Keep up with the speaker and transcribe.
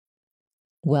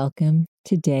Welcome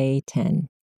to day 10.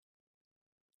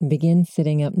 Begin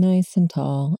sitting up nice and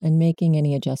tall and making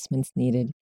any adjustments needed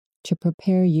to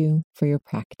prepare you for your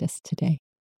practice today.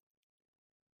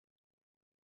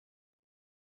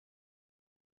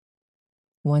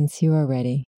 Once you are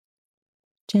ready,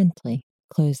 gently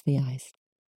close the eyes.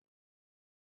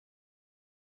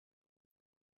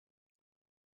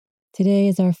 Today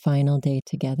is our final day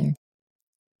together.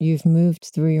 You've moved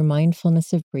through your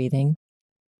mindfulness of breathing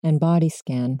and body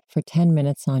scan for 10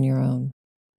 minutes on your own.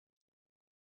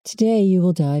 Today you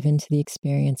will dive into the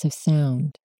experience of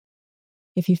sound.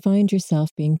 If you find yourself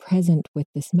being present with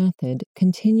this method,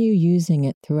 continue using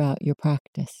it throughout your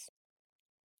practice.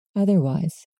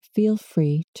 Otherwise, feel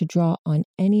free to draw on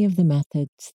any of the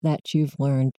methods that you've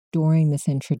learned during this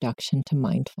introduction to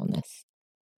mindfulness.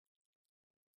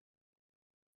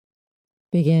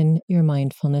 Begin your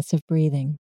mindfulness of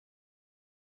breathing.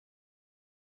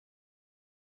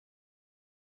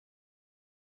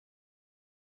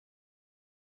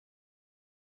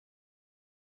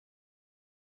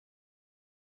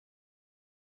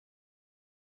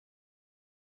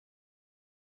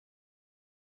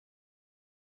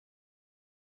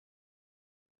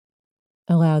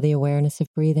 Allow the awareness of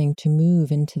breathing to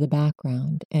move into the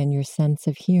background and your sense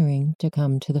of hearing to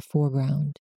come to the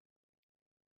foreground.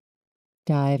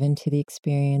 Dive into the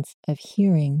experience of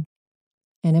hearing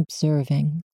and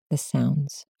observing the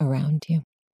sounds around you.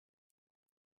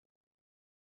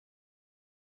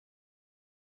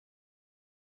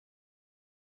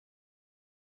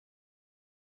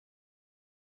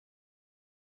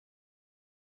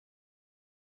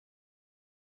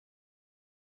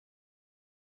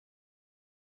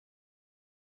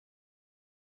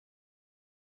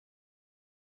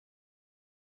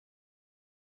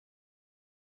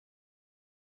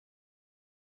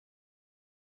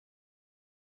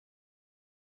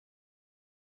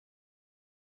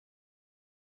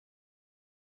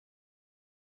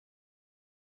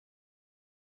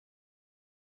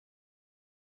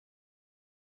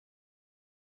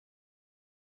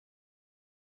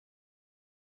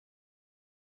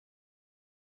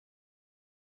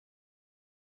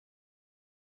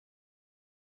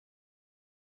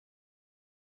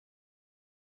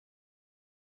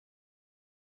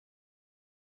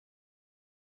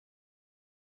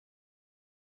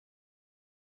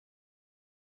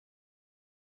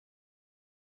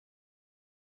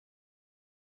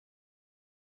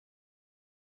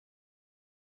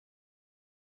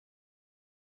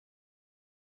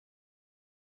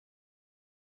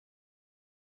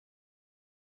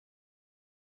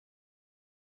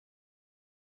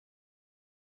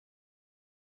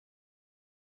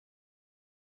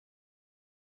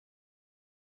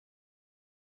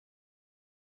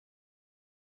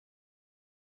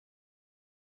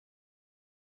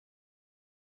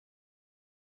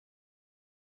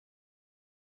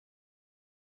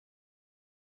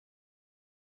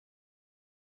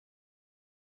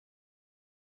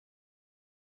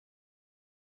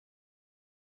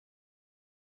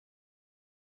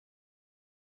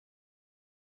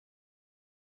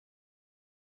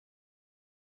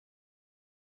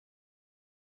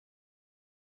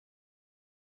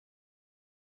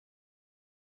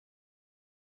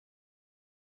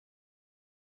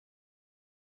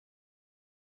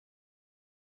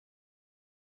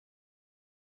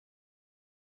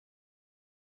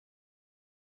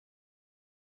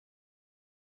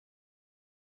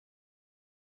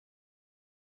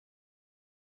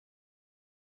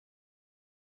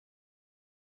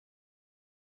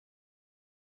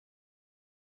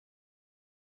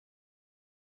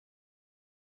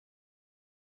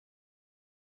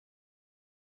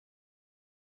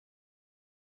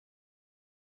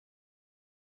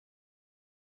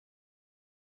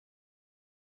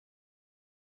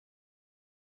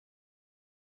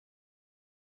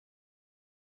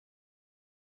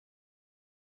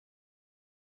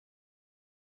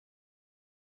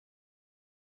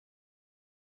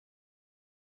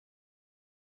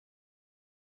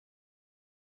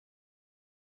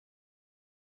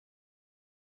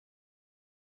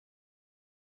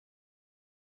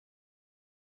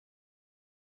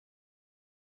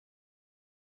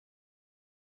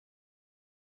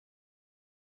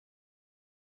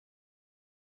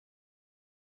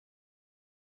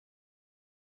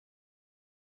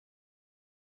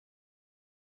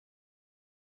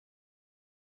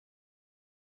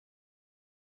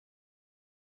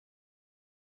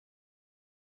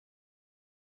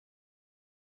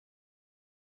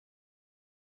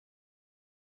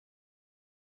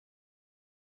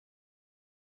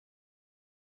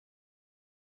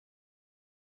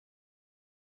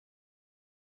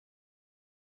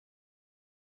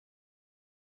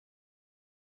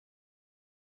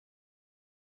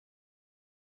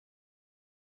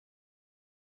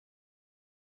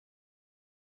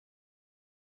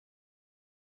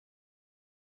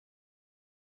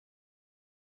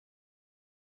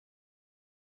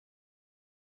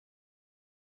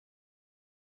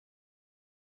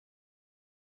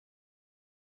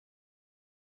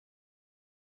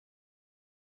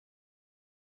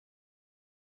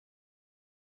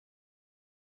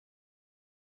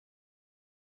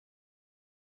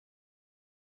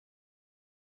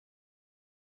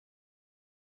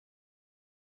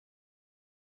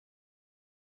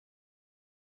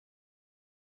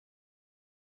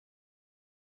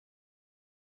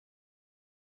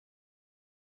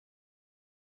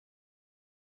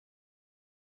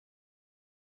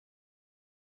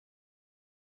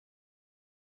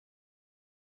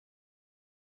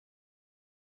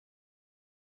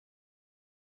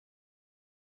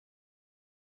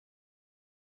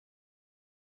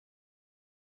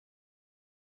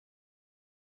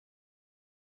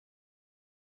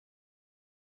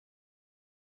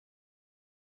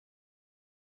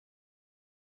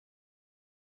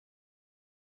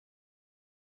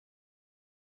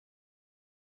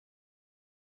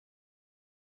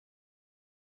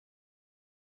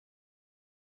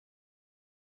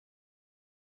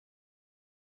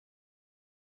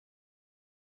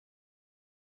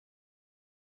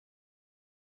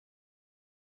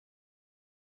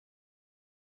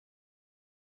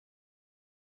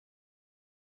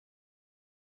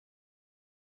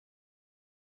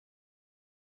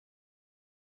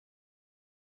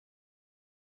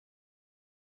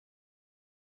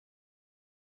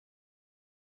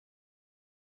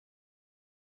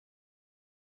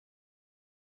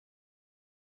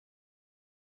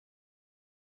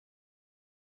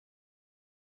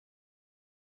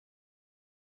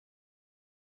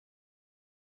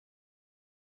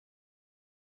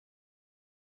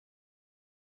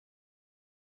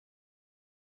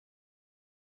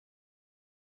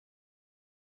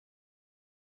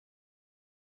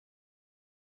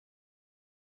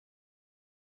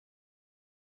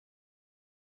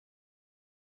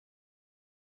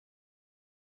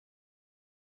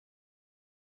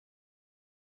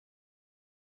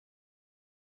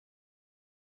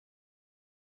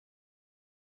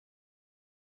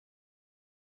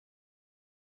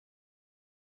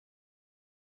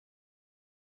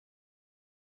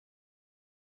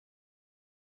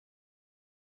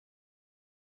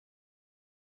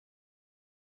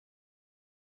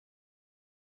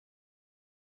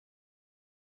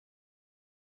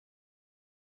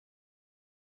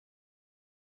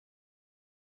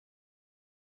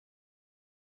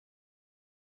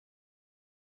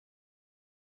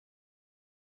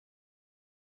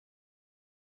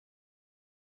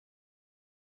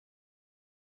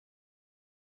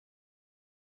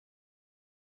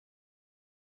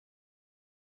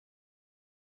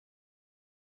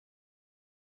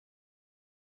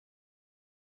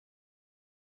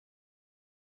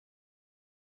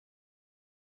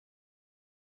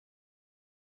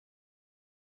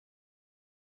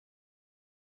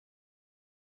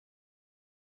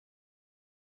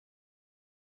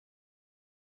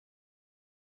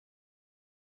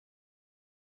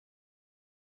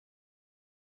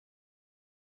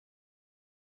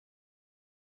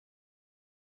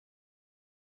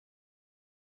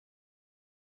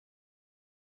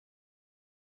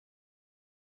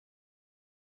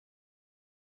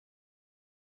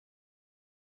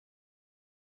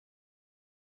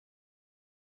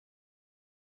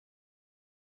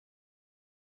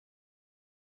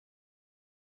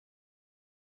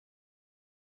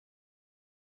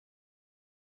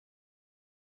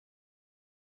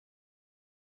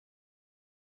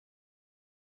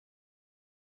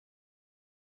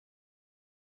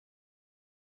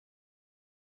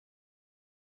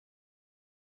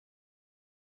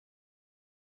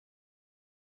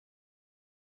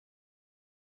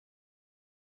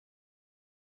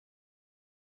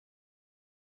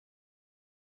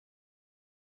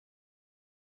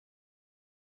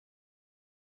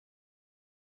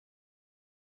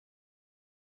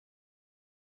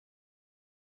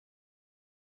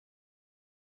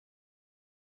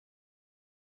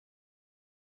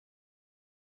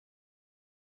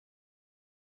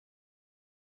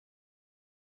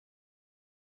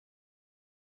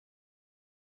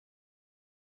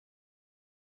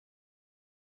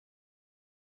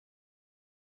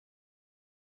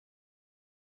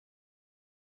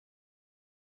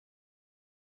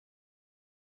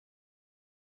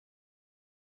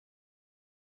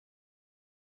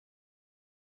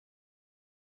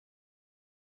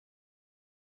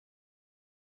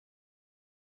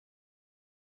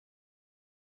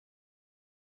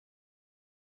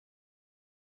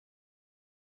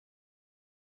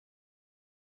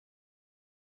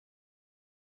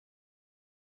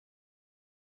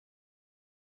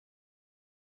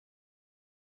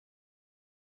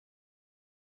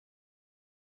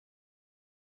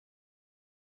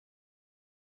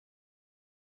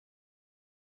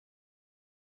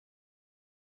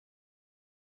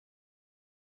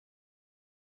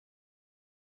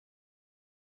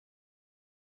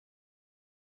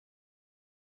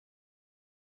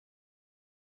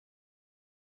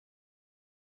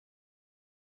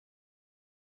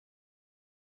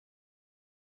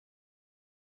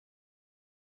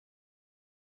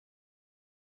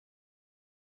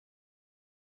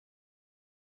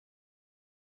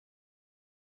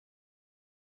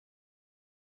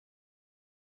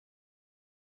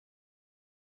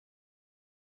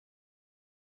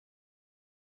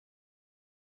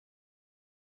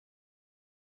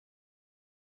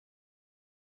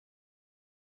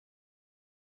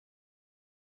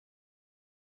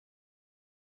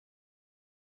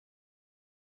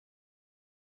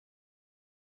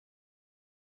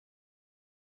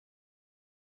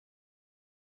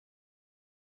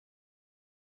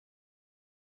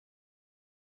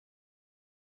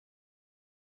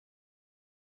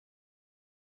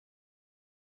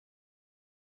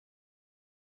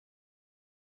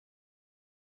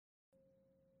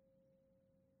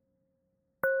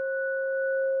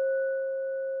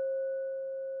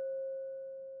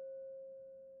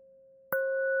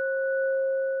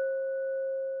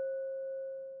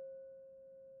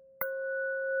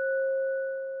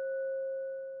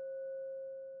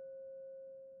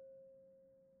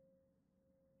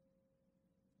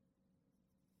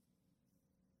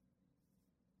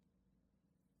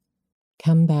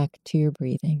 Come back to your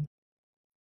breathing.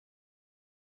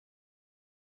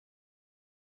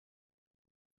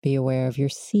 Be aware of your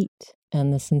seat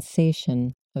and the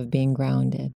sensation of being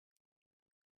grounded.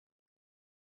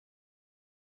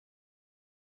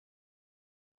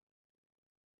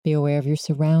 Be aware of your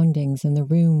surroundings in the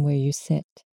room where you sit.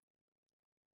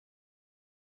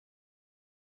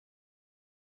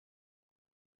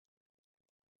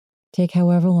 Take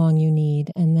however long you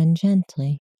need and then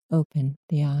gently open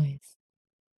the eyes.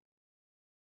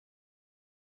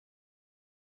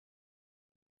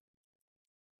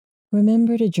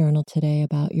 Remember to journal today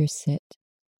about your sit.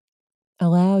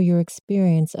 Allow your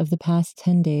experience of the past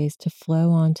 10 days to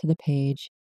flow onto the page,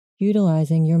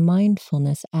 utilizing your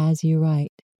mindfulness as you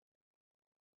write.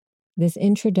 This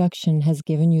introduction has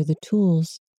given you the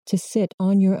tools to sit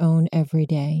on your own every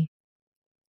day.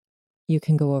 You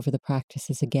can go over the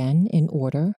practices again in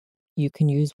order. You can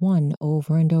use one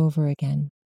over and over again.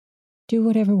 Do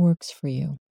whatever works for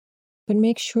you. But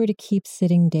make sure to keep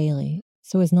sitting daily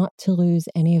so as not to lose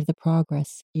any of the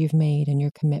progress you've made in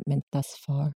your commitment thus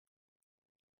far.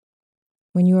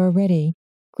 When you are ready,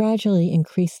 gradually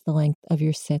increase the length of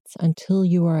your sits until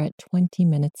you are at 20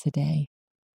 minutes a day.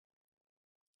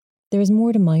 There is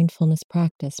more to mindfulness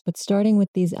practice, but starting with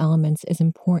these elements is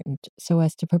important so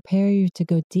as to prepare you to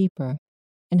go deeper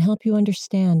and help you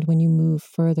understand when you move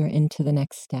further into the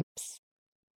next steps.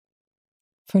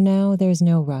 For now, there's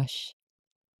no rush.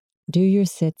 Do your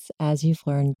sits as you've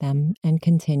learned them and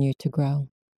continue to grow.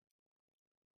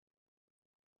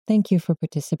 Thank you for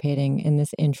participating in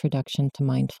this introduction to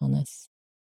mindfulness.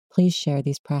 Please share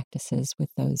these practices with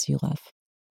those you love.